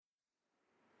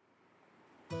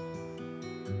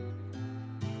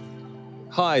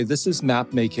Hi, this is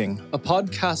Map Making, a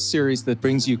podcast series that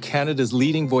brings you Canada's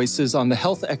leading voices on the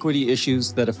health equity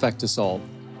issues that affect us all.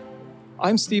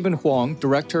 I'm Stephen Hwang,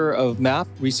 Director of MAP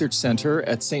Research Centre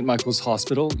at St. Michael's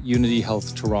Hospital, Unity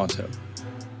Health, Toronto.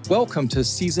 Welcome to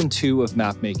Season 2 of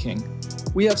Map Making.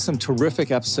 We have some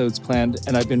terrific episodes planned,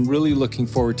 and I've been really looking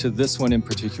forward to this one in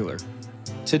particular.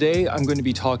 Today, I'm going to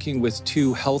be talking with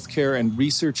two healthcare and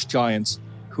research giants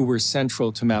who were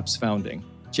central to MAP's founding,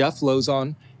 Jeff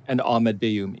Lozon and Ahmed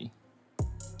Bayoumi.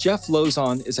 Jeff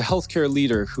Lozon is a healthcare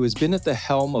leader who has been at the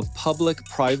helm of public,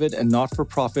 private, and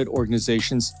not-for-profit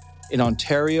organizations in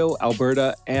Ontario,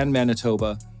 Alberta, and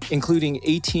Manitoba, including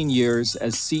 18 years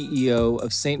as CEO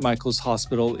of St. Michael's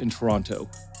Hospital in Toronto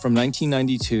from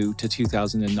 1992 to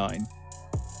 2009.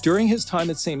 During his time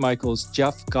at St. Michael's,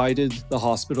 Jeff guided the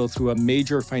hospital through a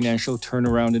major financial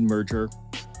turnaround and merger,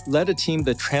 led a team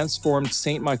that transformed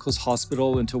St. Michael's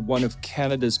Hospital into one of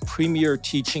Canada's premier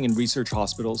teaching and research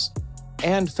hospitals,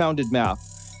 and founded MAP,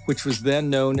 which was then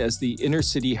known as the Inner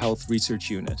City Health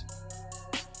Research Unit.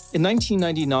 In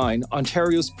 1999,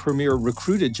 Ontario's Premier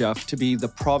recruited Jeff to be the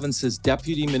province's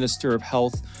Deputy Minister of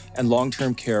Health and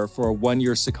Long-Term Care for a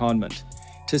one-year secondment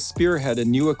to spearhead a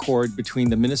new accord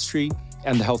between the ministry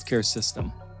and the healthcare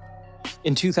system.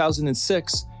 In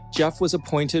 2006, Jeff was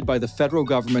appointed by the federal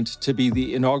government to be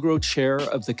the inaugural chair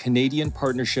of the Canadian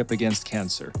Partnership Against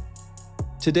Cancer.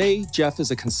 Today, Jeff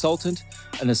is a consultant,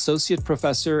 an associate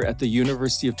professor at the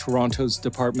University of Toronto's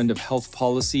Department of Health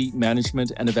Policy,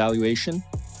 Management and Evaluation,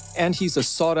 and he's a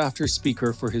sought-after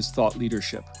speaker for his thought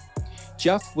leadership.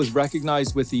 Jeff was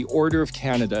recognized with the Order of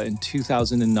Canada in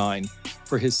 2009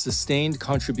 for his sustained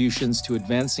contributions to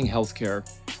advancing healthcare,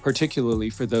 particularly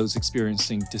for those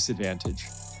experiencing disadvantage.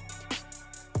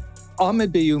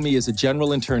 Ahmed Bayoumi is a general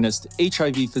internist,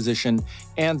 HIV physician,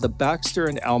 and the Baxter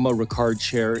and Alma Ricard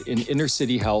Chair in Inner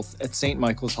City Health at St.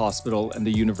 Michael's Hospital and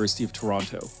the University of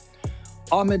Toronto.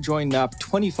 Ahmed joined MAP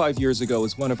 25 years ago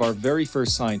as one of our very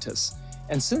first scientists,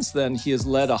 and since then he has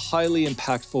led a highly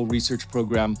impactful research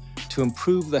program to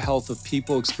improve the health of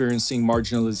people experiencing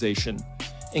marginalization,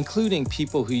 including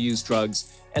people who use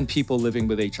drugs and people living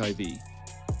with HIV.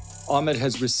 Ahmed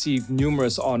has received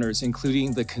numerous honors,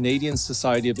 including the Canadian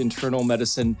Society of Internal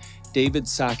Medicine David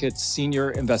Sackett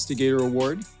Senior Investigator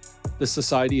Award, the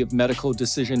Society of Medical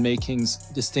Decision Making's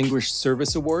Distinguished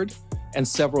Service Award, and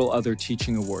several other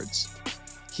teaching awards.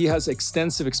 He has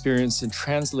extensive experience in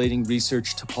translating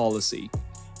research to policy,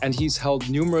 and he's held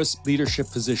numerous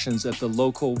leadership positions at the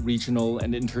local, regional,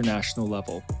 and international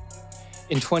level.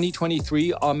 In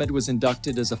 2023, Ahmed was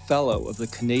inducted as a Fellow of the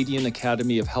Canadian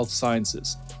Academy of Health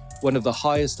Sciences, one of the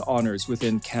highest honors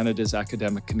within Canada's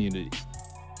academic community.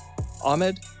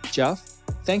 Ahmed, Jeff,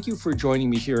 thank you for joining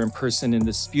me here in person in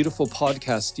this beautiful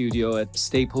podcast studio at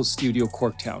Staples Studio,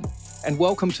 Corktown, and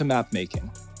welcome to Map Making.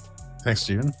 Thanks,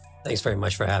 Stephen. Thanks very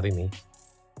much for having me.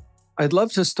 I'd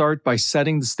love to start by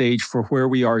setting the stage for where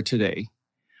we are today.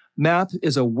 MAP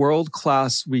is a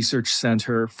world-class research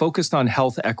center focused on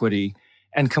health equity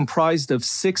and comprised of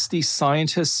 60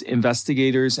 scientists,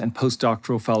 investigators, and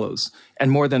postdoctoral fellows, and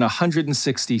more than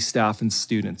 160 staff and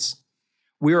students.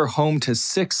 We are home to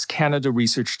 6 Canada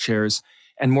Research Chairs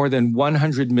and more than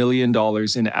 $100 million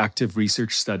in active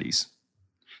research studies.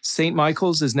 St.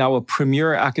 Michael's is now a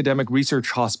premier academic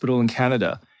research hospital in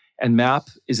Canada, and MAP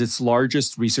is its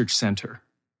largest research center.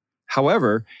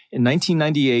 However, in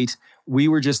 1998, we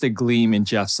were just a gleam in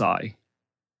Jeff's eye.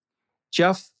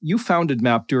 Jeff, you founded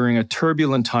MAP during a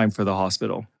turbulent time for the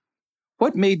hospital.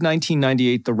 What made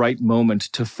 1998 the right moment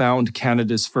to found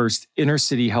Canada's first inner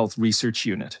city health research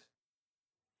unit?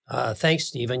 Thanks,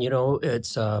 Stephen.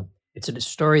 It's a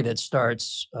story that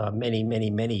starts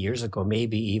many years ago,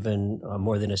 maybe even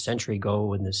more than a century ago,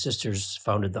 when the sisters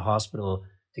founded the hospital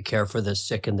to care for the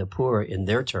sick and the poor in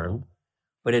their term.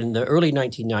 But in the early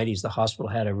 1990s, the hospital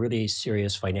had a really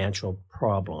serious financial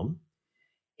problem.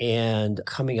 And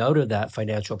coming out of that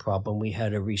financial problem, we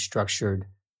had a restructured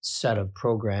set of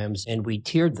programs and we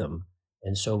tiered them.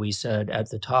 And so we said at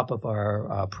the top of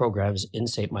our programs in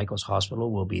St. Michael's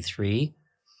Hospital will be 3,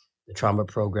 the trauma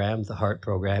program, the heart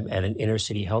program, and an inner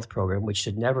city health program, which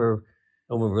no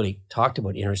one really talked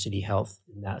about inner city health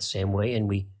in that same way. And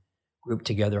we grouped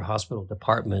together hospital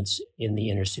departments in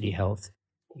the inner city health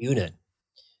unit.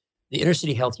 The inner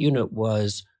city health unit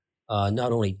was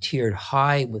not only tiered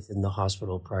high within the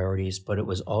hospital priorities, but it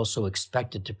was also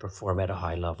expected to perform at a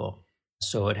high level.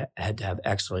 So it had to have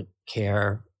excellent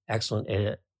care, excellent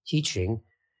teaching,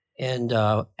 and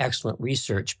excellent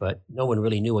research, but no one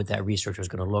really knew what that research was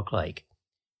going to look like.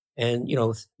 And,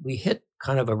 we hit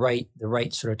kind of the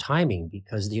right sort of timing,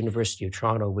 because the University of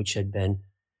Toronto, which had been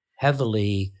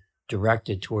heavily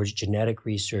directed towards genetic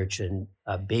research and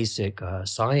basic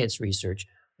science research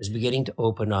was beginning to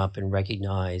open up and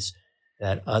recognize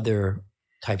that other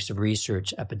types of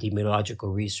research,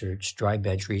 epidemiological research, dry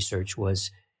bench research,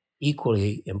 was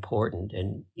equally important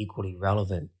and equally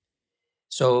relevant.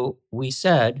 So we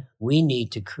said we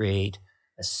need to create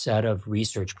a set of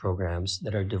research programs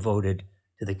that are devoted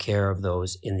to the care of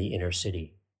those in the inner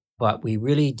city. But we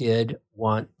really did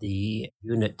want the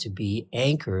unit to be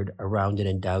anchored around an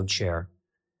endowed chair.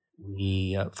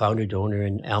 We found a donor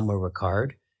in Alma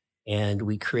Ricard, and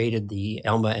we created the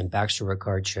Alma and Baxter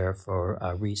Ricard Chair for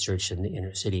research in the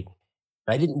inner city.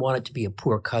 I didn't want it to be a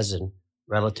poor cousin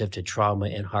relative to trauma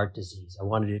and heart disease. I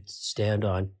wanted it to stand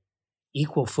on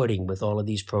equal footing with all of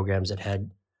these programs that had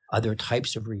other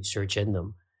types of research in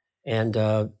them. And,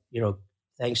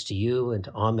 thanks to you and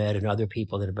to Ahmed and other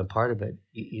people that have been part of it,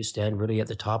 you stand really at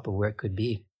the top of where it could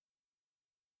be.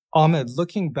 Ahmed,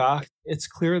 looking back, it's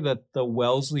clear that the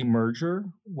Wellesley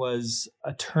merger was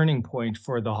a turning point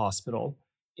for the hospital.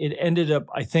 It ended up,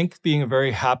 I think, being a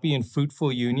very happy and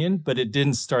fruitful union, but it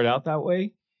didn't start out that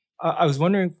way. I was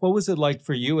wondering, what was it like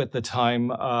for you at the time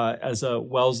as a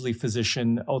Wellesley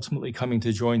physician ultimately coming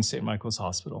to join St. Michael's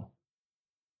Hospital?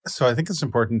 So I think it's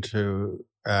important to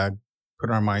put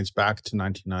our minds back to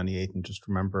 1998 and just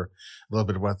remember a little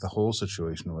bit of what the whole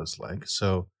situation was like.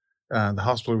 So the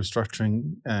hospital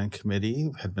restructuring committee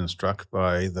had been struck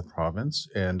by the province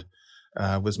and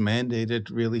was mandated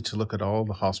really to look at all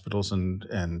the hospitals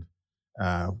and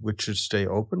which should stay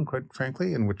open, quite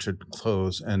frankly, and which should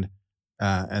close. And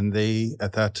they,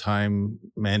 at that time,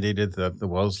 mandated that the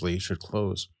Wellesley should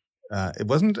close. It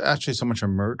wasn't actually so much a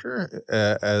merger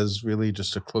as really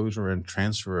just a closure and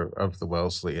transfer of the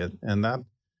Wellesley. And that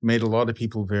made a lot of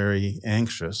people very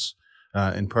anxious,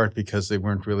 in part because they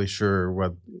weren't really sure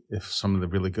if some of the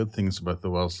really good things about the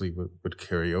Wellesley would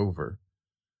carry over.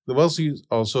 The Wellesley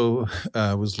also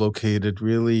was located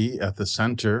really at the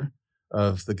center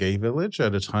of the gay village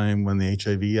at a time when the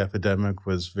HIV epidemic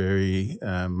was very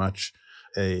much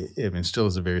still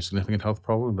is a very significant health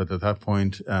problem, but at that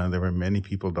point, there were many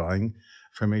people dying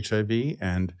from HIV,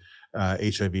 and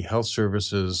HIV health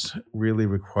services really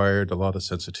required a lot of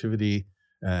sensitivity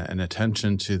and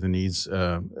attention to the needs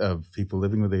of people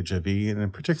living with HIV,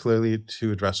 and particularly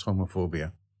to address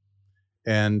homophobia.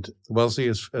 And Wellesley,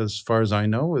 as far as I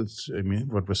know,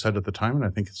 what was said at the time, and I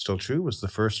think it's still true, was the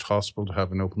first hospital to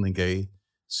have an openly gay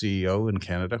CEO in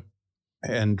Canada,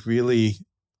 and really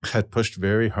had pushed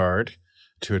very hard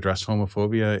to address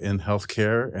homophobia in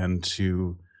healthcare and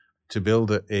to build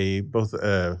both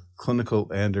a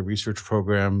clinical and a research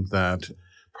program that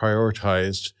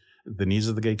prioritized the needs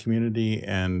of the gay community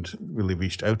and really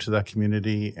reached out to that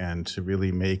community and to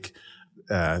really make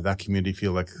that community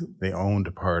feel like they owned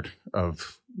a part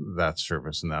of that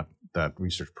service and that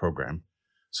research program.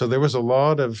 So there was a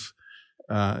lot of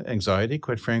anxiety,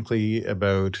 quite frankly,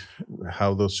 about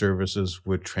how those services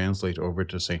would translate over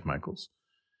to St. Michael's.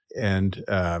 And,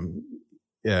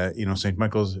 St.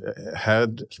 Michael's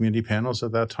had community panels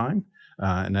at that time,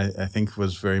 and I think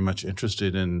was very much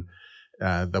interested in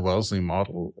the Wellesley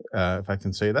model, if I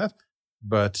can say that,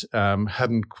 but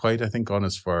hadn't quite, I think, gone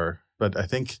as far. But I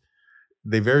think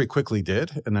they very quickly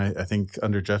did. And I think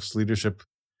under Jeff's leadership,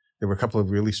 there were a couple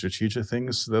of really strategic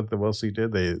things that the Wellesley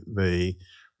did. They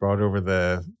brought over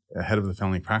the head of the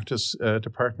family practice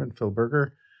department, Phil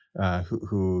Berger,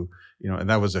 who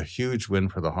and that was a huge win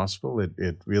for the hospital.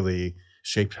 It really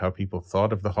shaped how people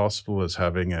thought of the hospital as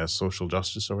having a social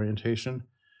justice orientation.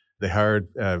 They hired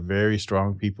very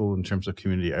strong people in terms of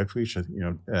community outreach.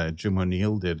 Jim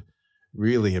O'Neill did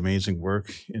really amazing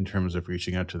work in terms of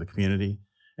reaching out to the community.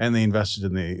 And they invested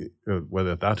in what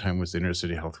at that time was the Inner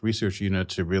City Health Research Unit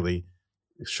to really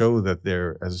show that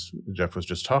they're, as Jeff was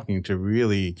just talking, to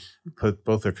really put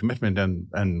both their commitment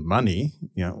and money,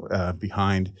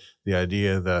 behind the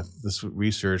idea that this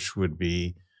research would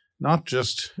be not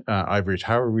just ivory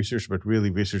tower research, but really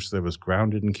research that was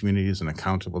grounded in communities and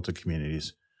accountable to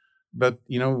communities. But,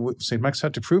 St. Mike's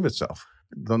had to prove itself.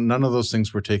 None of those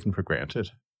things were taken for granted.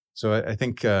 So I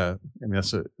think,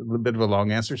 that's a little bit of a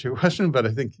long answer to your question, but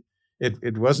I think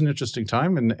it was an interesting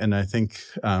time. And I think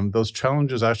those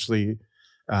challenges actually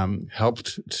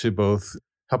helped to both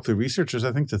help the researchers,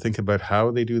 I think, to think about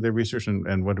how they do their research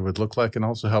and what it would look like, and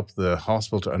also help the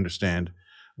hospital to understand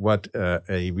what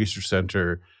a research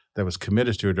center that was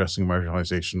committed to addressing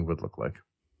marginalization would look like.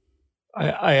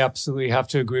 I absolutely have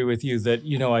to agree with you that,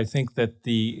 I think that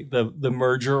the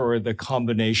merger or the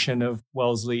combination of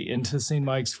Wellesley into St.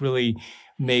 Mike's really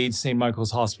made St.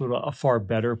 Michael's Hospital a far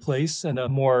better place and a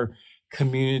more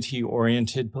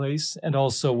community-oriented place, and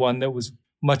also one that was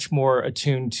much more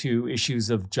attuned to issues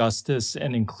of justice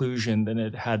and inclusion than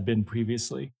it had been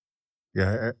previously.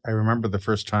 Yeah, I remember the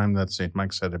first time that St.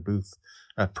 Mike's had a booth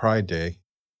at Pride Day.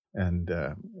 And,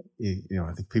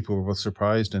 I think people were both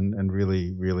surprised and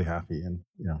really, really happy and,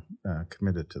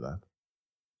 committed to that.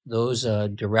 Those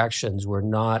directions were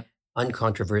not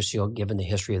uncontroversial given the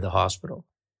history of the hospital.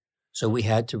 So we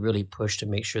had to really push to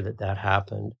make sure that that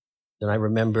happened. And I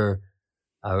remember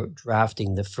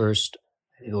drafting the first,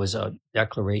 I think it was a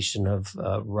declaration of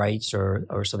rights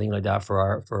or something like that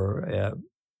for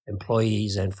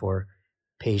employees and for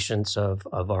patients of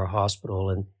our hospital,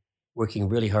 and working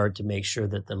really hard to make sure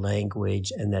that the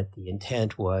language and that the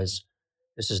intent was,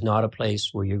 this is not a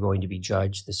place where you're going to be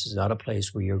judged. This is not a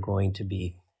place where you're going to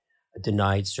be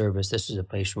denied service. This is a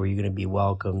place where you're going to be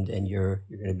welcomed and you're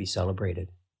going to be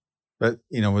celebrated. But,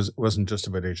 it wasn't just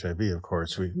about HIV, of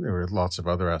course. There were lots of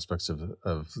other aspects of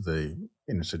the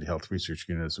inner city health research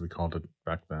unit, as we called it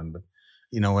back then. But,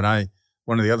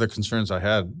 one of the other concerns I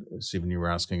had, Stephen, you were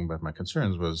asking about my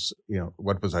concerns, was,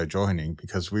 what was I joining?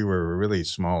 Because we were a really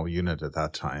small unit at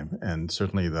that time. And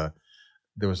certainly there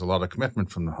was a lot of commitment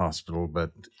from the hospital.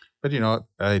 But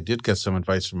I did get some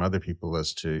advice from other people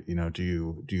as to, do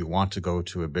you want to go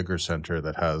to a bigger center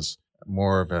that has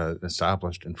more of an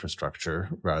established infrastructure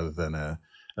rather than a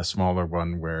smaller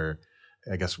one where,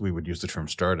 I guess we would use the term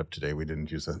startup today. We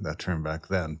didn't use that term back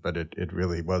then, but it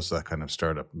really was that kind of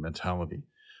startup mentality.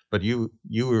 But you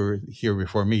were here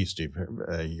before me, Steve,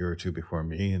 a year or two before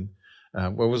me. And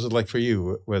what was it like for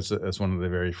you as one of the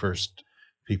very first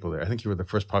people there? I think you were the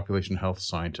first population health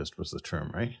scientist was the term,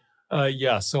 right?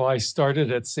 Yeah, so I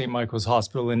started at St. Michael's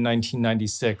Hospital in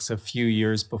 1996, a few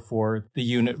years before the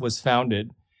unit was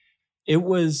founded. It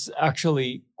was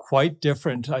actually quite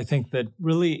different. I think that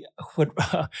really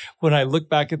when I look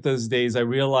back at those days, I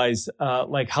realized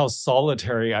how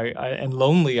solitary and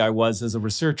lonely I was as a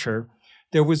researcher.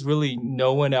 There was really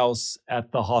no one else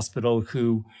at the hospital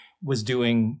who was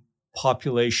doing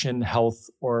population health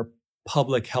or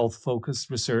public health focused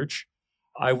research.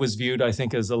 I was viewed, I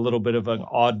think, as a little bit of an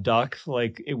odd duck.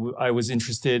 I was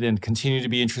interested and continue to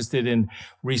be interested in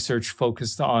research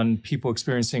focused on people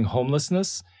experiencing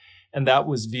homelessness. And that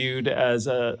was viewed as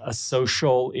a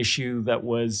social issue that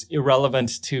was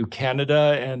irrelevant to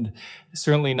Canada and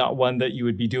certainly not one that you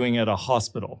would be doing at a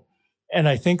hospital. And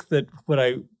I think that what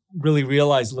I really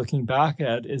realized looking back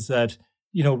at is that,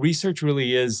 research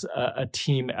really is a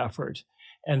team effort.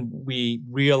 And we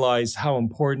realize how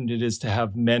important it is to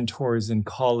have mentors and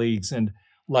colleagues and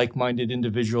like-minded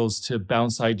individuals to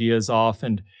bounce ideas off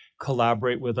and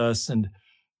collaborate with us and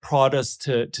prod us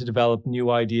to develop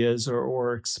new ideas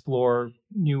or explore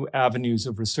new avenues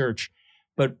of research.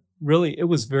 But really, it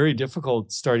was very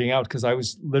difficult starting out because I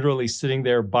was literally sitting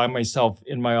there by myself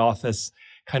in my office,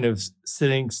 kind of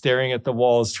staring at the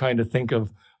walls, trying to think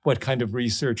of what kind of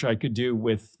research I could do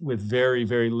with very,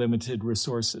 very limited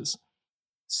resources.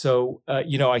 So,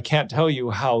 I can't tell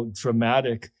you how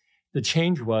dramatic the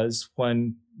change was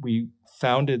when we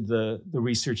founded the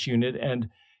research unit. And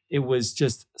it was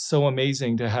just so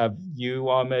amazing to have you,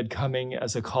 Ahmed, coming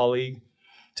as a colleague,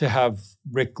 to have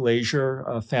Rick Glazier,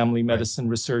 a family medicine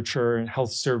researcher and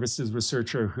health services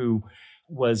researcher who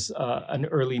was an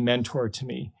early mentor to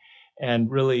me.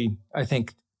 And really, I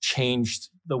think, changed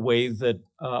the way that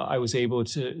I was able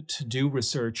to do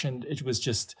research. And it was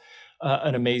just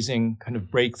an amazing kind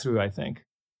of breakthrough, I think.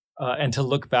 And to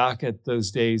look back at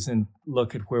those days and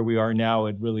look at where we are now,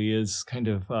 it really is kind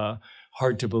of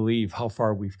hard to believe how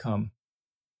far we've come.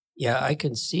 Yeah, I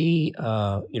can see,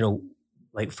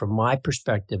 from my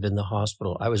perspective in the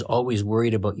hospital, I was always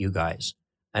worried about you guys.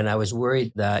 And I was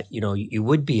worried that, you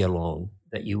would be alone,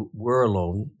 that you were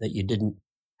alone, that you didn't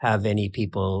have any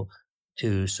people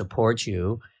to support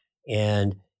you.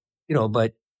 And,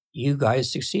 but you guys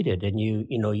succeeded, and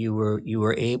you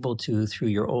were able to, through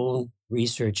your own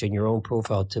research and your own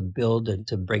profile, to build and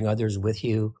to bring others with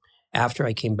you. After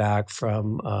I came back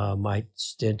from my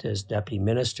stint as deputy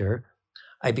minister,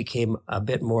 I became a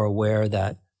bit more aware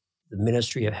that the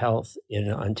Ministry of Health in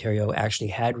Ontario actually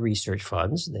had research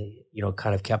funds. They,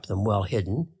 kind of kept them well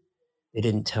hidden. They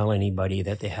didn't tell anybody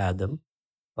that they had them.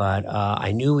 But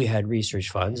I knew we had research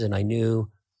funds, and I knew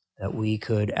that we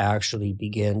could actually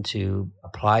begin to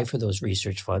apply for those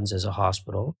research funds as a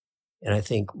hospital. And I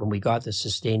think when we got the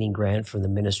sustaining grant from the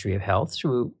Ministry of Health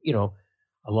through,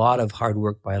 a lot of hard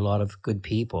work by a lot of good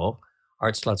people,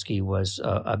 Art Slutsky was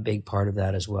a big part of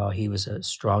that as well. He was a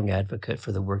strong advocate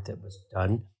for the work that was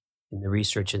done in the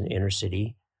research in the inner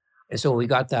city. And so when we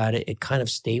got that, it kind of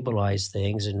stabilized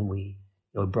things, and we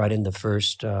brought in the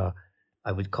first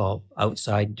I would call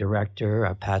outside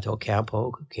director, Pat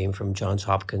Ocampo, who came from Johns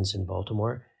Hopkins in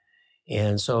Baltimore.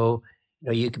 And so,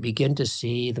 you could begin to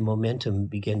see the momentum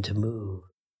begin to move.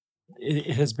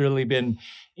 It has really been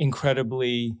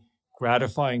incredibly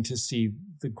gratifying to see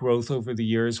the growth over the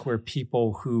years where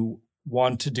people who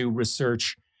want to do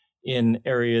research in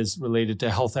areas related to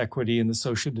health equity and the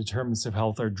social determinants of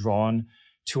health are drawn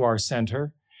to our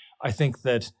center. I think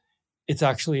that it's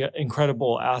actually an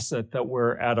incredible asset that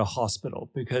we're at a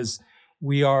hospital because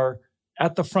we are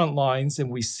at the front lines and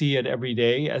we see it every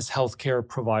day as healthcare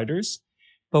providers.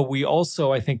 But we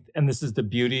also, I think, and this is the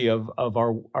beauty of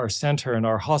our center and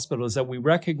our hospital, is that we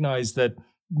recognize that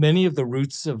many of the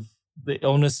roots of the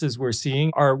illnesses we're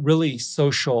seeing are really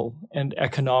social and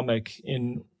economic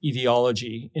in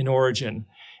etiology, in origin.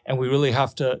 And we really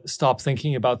have to stop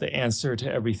thinking about the answer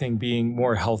to everything being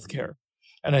more healthcare.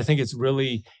 And I think it's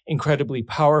really incredibly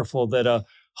powerful that a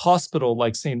hospital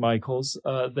like St. Michael's,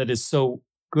 that is so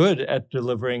good at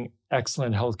delivering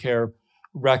excellent healthcare,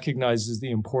 recognizes the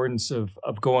importance of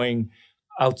going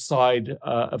outside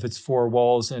of its four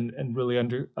walls and really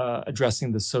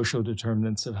addressing the social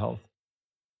determinants of health.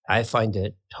 I find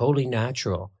it totally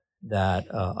natural that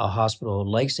a hospital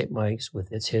like St. Mike's,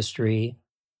 with its history,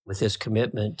 with its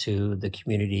commitment to the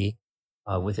community,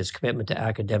 with its commitment to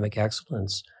academic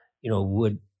excellence,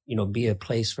 would, be a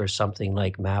place for something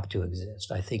like MAP to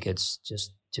exist. I think it's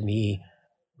just, to me,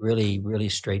 really, really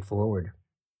straightforward.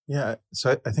 Yeah.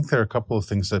 So I think there are a couple of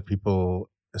things that people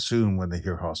assume when they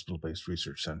hear hospital-based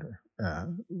research center.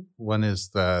 One is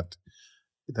that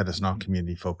it's not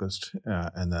community focused,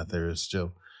 and that there's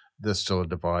still a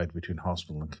divide between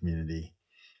hospital and community.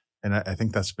 And I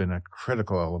think that's been a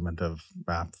critical element of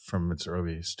MAP from its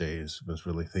earliest days, was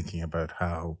really thinking about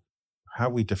how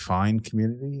we define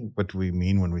community. What do we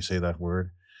mean when we say that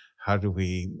word? How do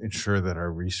we ensure that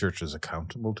our research is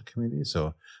accountable to communities?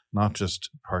 So not just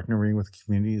partnering with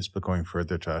communities, but going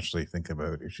further to actually think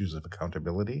about issues of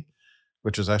accountability,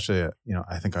 which is actually,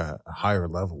 I think a higher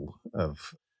level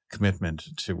of commitment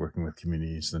to working with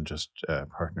communities than just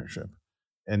partnership.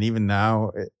 And even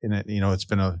now, it's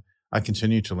been I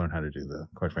continue to learn how to do that,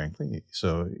 quite frankly.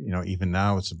 So, even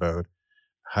now it's about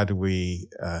how do we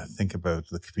think about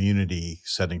the community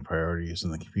setting priorities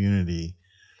and the community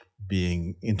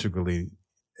being integrally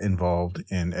involved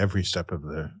in every step of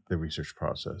the research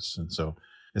process. And so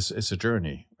it's a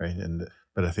journey, right?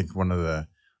 But I think one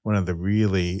of the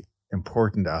really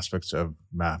important aspects of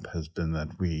MAP has been that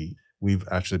we've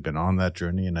actually been on that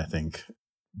journey. And I think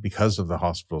because of the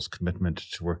hospital's commitment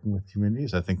to working with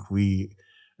communities, I think we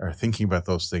are thinking about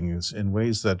those things in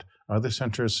ways that other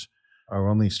centers are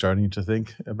only starting to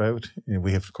think about.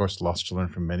 We have, of course, lots to learn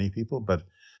from many people, but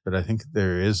I think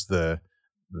there is the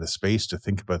space to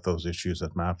think about those issues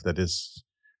at MAP that is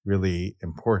really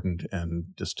important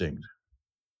and distinct.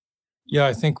 Yeah,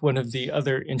 I think one of the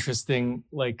other interesting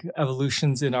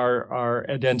evolutions in our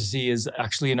identity is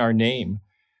actually in our name.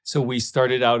 So we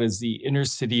started out as the Inner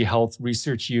City Health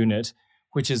Research Unit,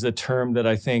 which is a term that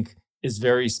I think is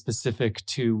very specific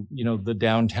to, the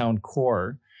downtown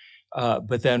core.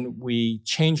 But then we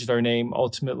changed our name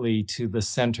ultimately to the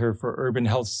Center for Urban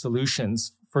Health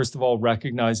Solutions, first of all,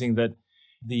 recognizing that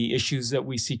the issues that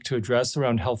we seek to address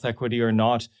around health equity are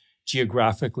not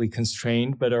geographically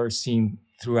constrained, but are seen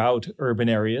throughout urban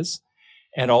areas.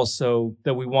 And also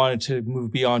that we wanted to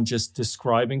move beyond just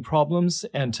describing problems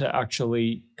and to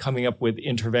actually coming up with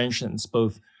interventions,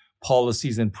 both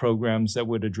policies and programs that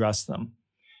would address them.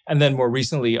 And then more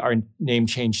recently, our name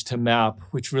changed to MAP,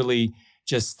 which really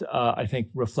just, I think,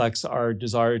 reflects our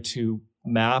desire to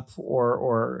map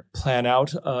or plan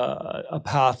out a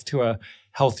path to a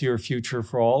healthier future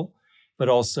for all, but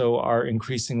also our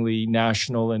increasingly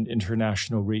national and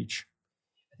international reach.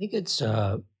 I think it's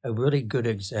a really good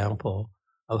example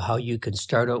of how you can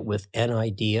start out with an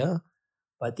idea,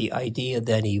 but the idea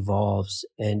then evolves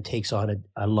and takes on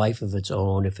a life of its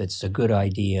own if it's a good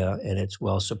idea and it's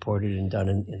well supported and done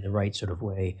in the right sort of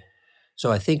way.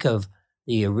 So I think of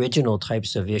the original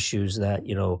types of issues that,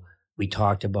 we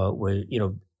talked about were,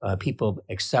 people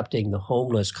accepting the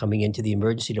homeless coming into the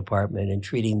emergency department and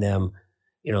treating them,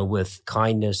 with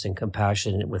kindness and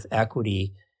compassion and with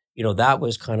equity. That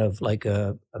was kind of like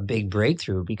a big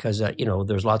breakthrough because,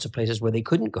 there's lots of places where they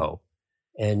couldn't go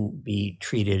and be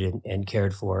treated and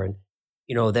cared for. And,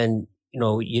 then,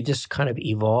 you just kind of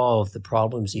evolve, the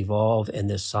problems evolve and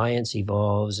the science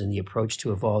evolves and the approach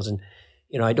to evolves. And,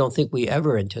 I don't think we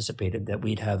ever anticipated that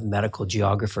we'd have medical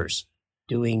geographers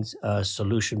doing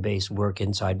solution-based work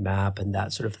inside MAP and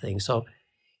that sort of thing. So,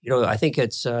 I think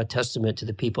it's a testament to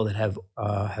the people that have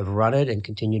run it and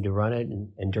continue to run it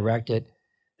and direct it,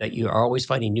 that you are always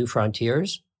finding new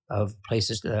frontiers of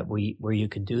places where you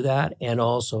can do that, and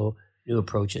also new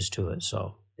approaches to it.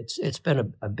 So it's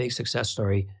been a big success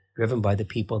story driven by the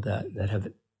people that have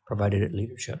provided it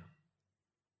leadership.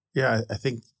 Yeah, I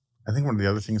think one of the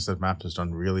other things that MAP has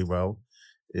done really well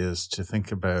is to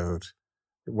think about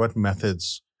what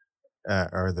methods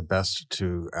are the best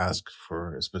to ask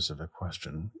for a specific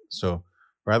question. So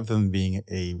rather than being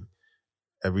a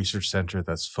research center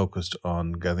that's focused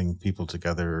on getting people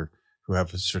together who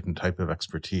have a certain type of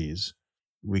expertise,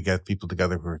 we get people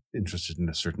together who are interested in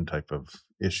a certain type of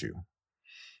issue.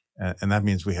 And that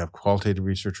means we have qualitative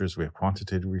researchers, we have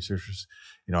quantitative researchers.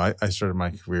 You know, I started my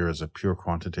career as a pure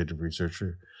quantitative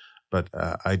researcher, but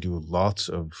I do lots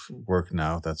of work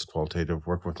now that's qualitative,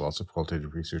 work with lots of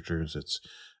qualitative researchers. It's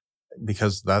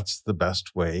because that's the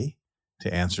best way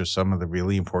to answer some of the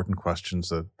really important questions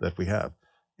that we have.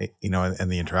 You know,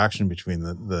 and the interaction between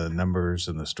the numbers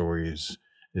and the stories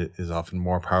is often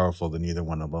more powerful than either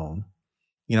one alone.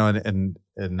 You know, and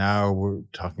now we're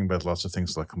talking about lots of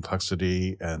things like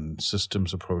complexity and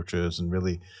systems approaches, and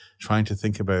really trying to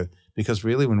think about, because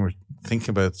really when we're thinking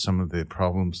about some of the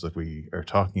problems that we are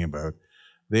talking about,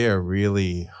 they are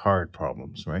really hard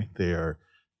problems, right? They are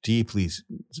deeply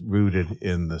rooted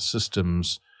in the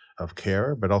systems of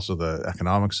care, but also the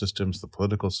economic systems, the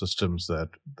political systems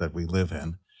that we live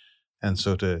in. And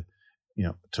so to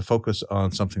focus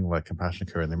on something like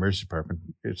compassionate care in the emergency department,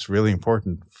 it's really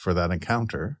important for that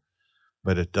encounter,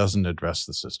 but it doesn't address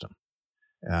the system.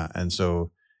 And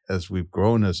so as we've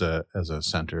grown as a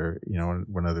center, you know,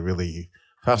 one of the really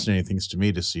fascinating things to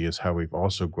me to see is how we've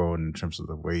also grown in terms of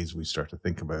the ways we start to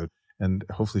think about and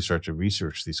hopefully start to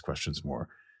research these questions more.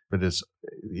 But it's,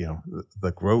 you know,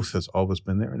 the growth has always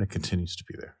been there and it continues to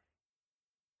be there.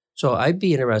 So I'd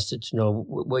be interested to know,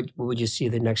 what would you see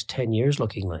the next 10 years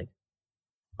looking like?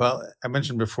 Well, I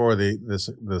mentioned before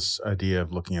this idea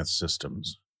of looking at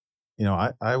systems. You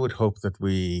know, I would hope that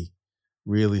we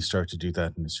really start to do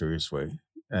that in a serious way.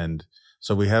 And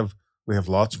so we have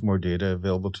lots more data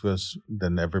available to us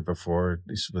than ever before. At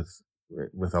least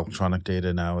with electronic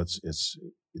data now, it's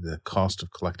the cost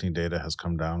of collecting data has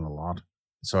come down a lot.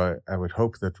 So I would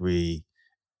hope that we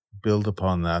build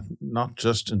upon that, not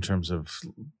just in terms of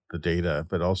the data,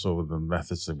 but also the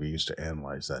methods that we use to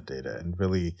analyze that data, and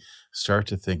really start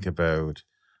to think about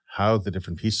how the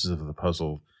different pieces of the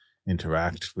puzzle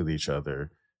interact with each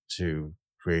other to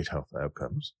create health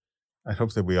outcomes. I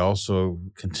hope that we also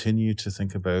continue to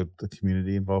think about the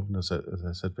community involvement, as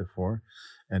I said before,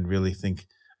 and really think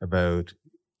about,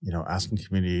 you know, asking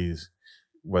communities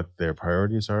what their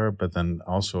priorities are, but then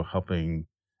also helping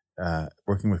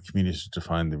working with communities to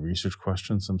define the research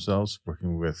questions themselves,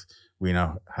 we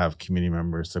now have community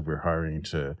members that we're hiring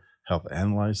to help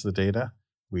analyze the data.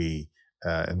 We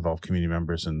involve community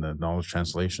members in the knowledge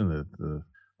translation,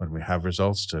 when we have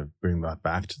results, to bring that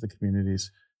back to the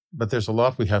communities. But there's a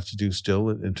lot we have to do still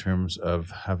in terms of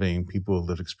having people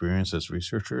live experience as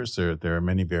researchers. There are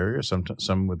many barriers,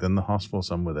 some within the hospital,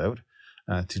 some without,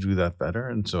 to do that better.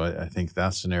 And so I think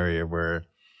that's an area where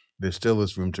there still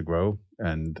is room to grow,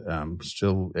 and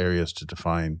still areas to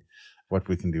define what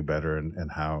we can do better and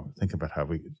think about how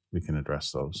we can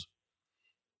address those.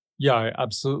 Yeah, I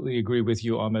absolutely agree with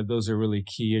you, Ahmed. Those are really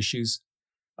key issues.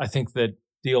 I think that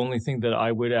the only thing that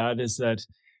I would add is that,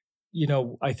 you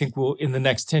know, I think in the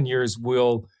next 10 years,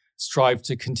 we'll strive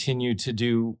to continue to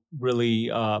do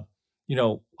really,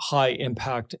 high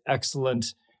impact,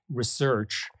 excellent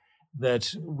research,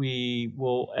 that we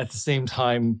will at the same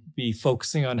time be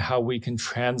focusing on how we can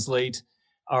translate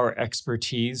our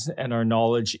expertise and our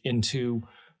knowledge into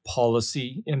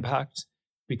policy impact,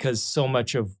 because so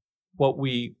much of what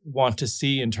we want to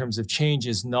see in terms of change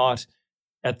is not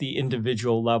at the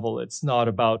individual level. It's not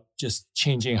about just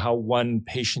changing how one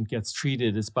patient gets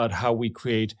treated. It's about how we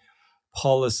create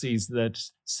policies that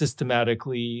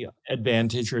systematically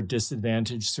advantage or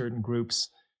disadvantage certain groups,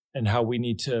 and how we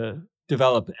need to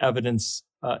develop evidence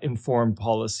informed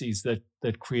policies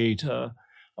that create a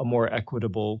more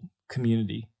equitable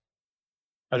community.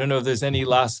 I don't know if there's any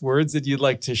last words that you'd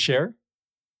like to share.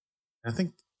 I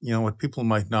think, you know, what people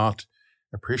might not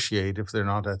appreciate if they're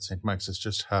not at St. Mike's is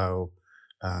just how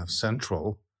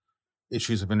central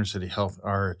issues of inner city health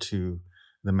are to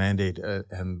the mandate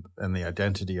and the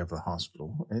identity of the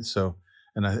hospital. Right? So,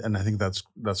 and I think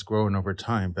that's grown over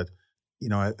time. But, you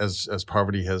know, as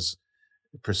poverty has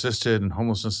persisted and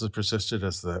homelessness has persisted,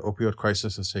 as the opioid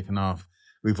crisis has taken off,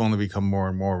 we've only become more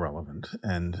and more relevant.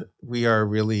 And we are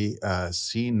really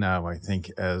seen now, I think,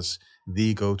 as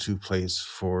the go-to place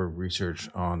for research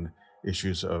on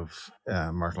issues of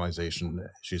marginalization,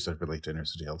 issues that relate to inner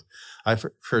city health. I've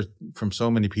heard from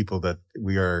so many people that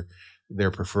we are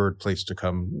their preferred place to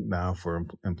come now for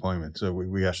employment. So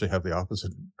we actually have the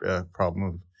opposite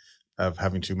problem of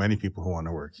having too many people who want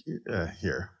to work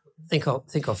here. Think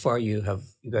how far you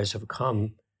guys have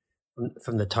come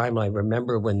from the timeline.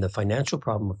 Remember when the financial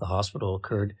problem of the hospital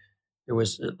occurred, there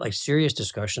was like serious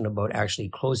discussion about actually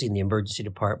closing the emergency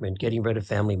department, getting rid of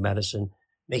family medicine,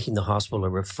 making the hospital a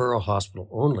referral hospital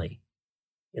only.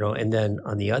 And then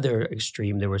on the other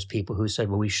extreme, there was people who said,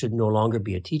 well, we should no longer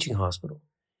be a teaching hospital.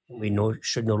 We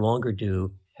should no longer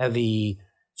do heavy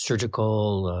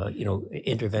surgical,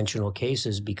 interventional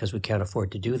cases because we can't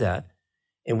afford to do that.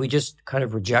 And we just kind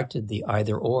of rejected the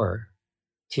either or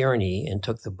tyranny and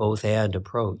took the both and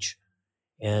approach.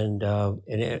 And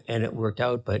it worked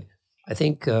out. But I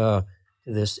think to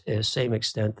this same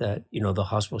extent that, the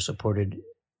hospital supported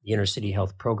the inner city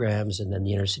health programs and then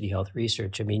the inner city health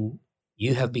research. I mean,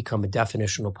 you have become a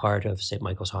definitional part of St.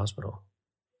 Michael's Hospital.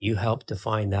 You helped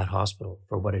define that hospital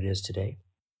for what it is today.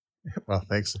 Well,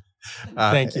 thanks.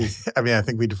 Thank you. I mean, I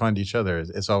think we defined each other.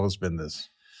 It's always been this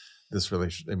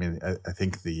relation. I mean, I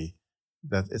think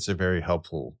that it's a very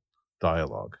helpful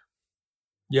dialogue.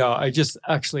 Yeah, I just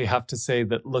actually have to say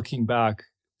that looking back,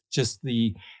 just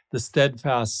the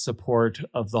steadfast support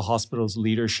of the hospital's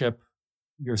leadership,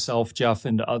 yourself, Jeff,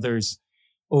 and others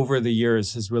over the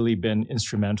years has really been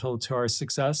instrumental to our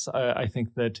success. I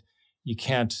think that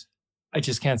I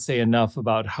just can't say enough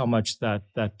about how much that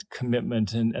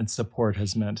commitment and support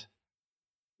has meant.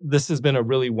 This has been a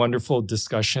really wonderful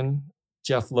discussion.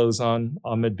 Jeff Lozon,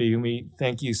 Ahmed Bayoumi,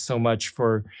 thank you so much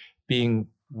for being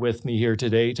with me here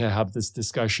today to have this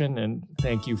discussion. And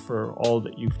thank you for all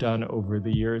that you've done over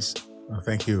the years. Well,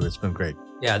 thank you. It's been great.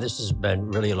 Yeah, this has been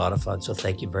really a lot of fun. So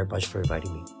thank you very much for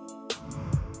inviting me.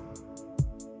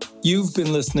 You've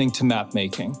been listening to Map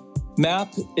Making. MAP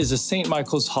is a St.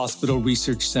 Michael's Hospital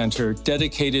research center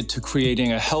dedicated to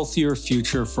creating a healthier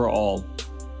future for all.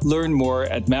 Learn more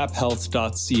at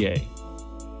maphealth.ca.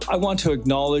 I want to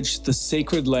acknowledge the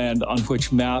sacred land on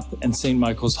which MAP and St.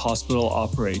 Michael's Hospital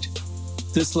operate.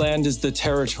 This land is the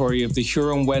territory of the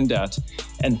Huron-Wendat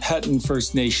and Petun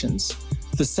First Nations,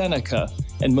 the Seneca,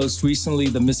 and most recently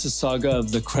the Mississauga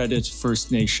of the Credit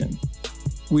First Nation.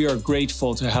 We are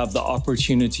grateful to have the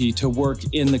opportunity to work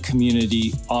in the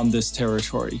community on this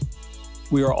territory.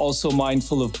 We are also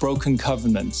mindful of broken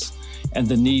covenants and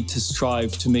the need to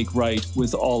strive to make right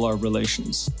with all our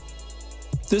relations.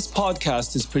 This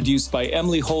podcast is produced by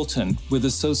Emily Holton with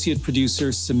associate producer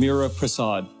Samira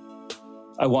Prasad.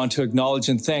 I want to acknowledge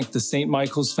and thank the St.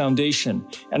 Michael's Foundation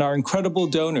and our incredible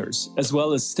donors, as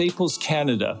well as Staples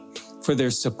Canada, for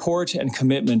their support and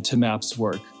commitment to MAP's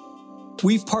work.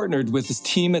 We've partnered with this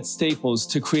team at Staples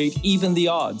to create Even the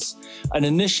Odds, an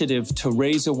initiative to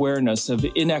raise awareness of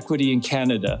inequity in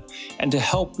Canada and to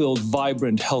help build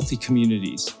vibrant, healthy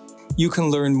communities. You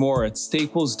can learn more at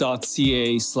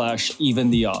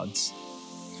staples.ca/eventheodds.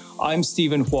 I'm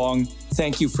Stephen Hwang.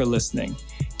 Thank you for listening.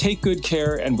 Take good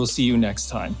care, and we'll see you next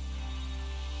time.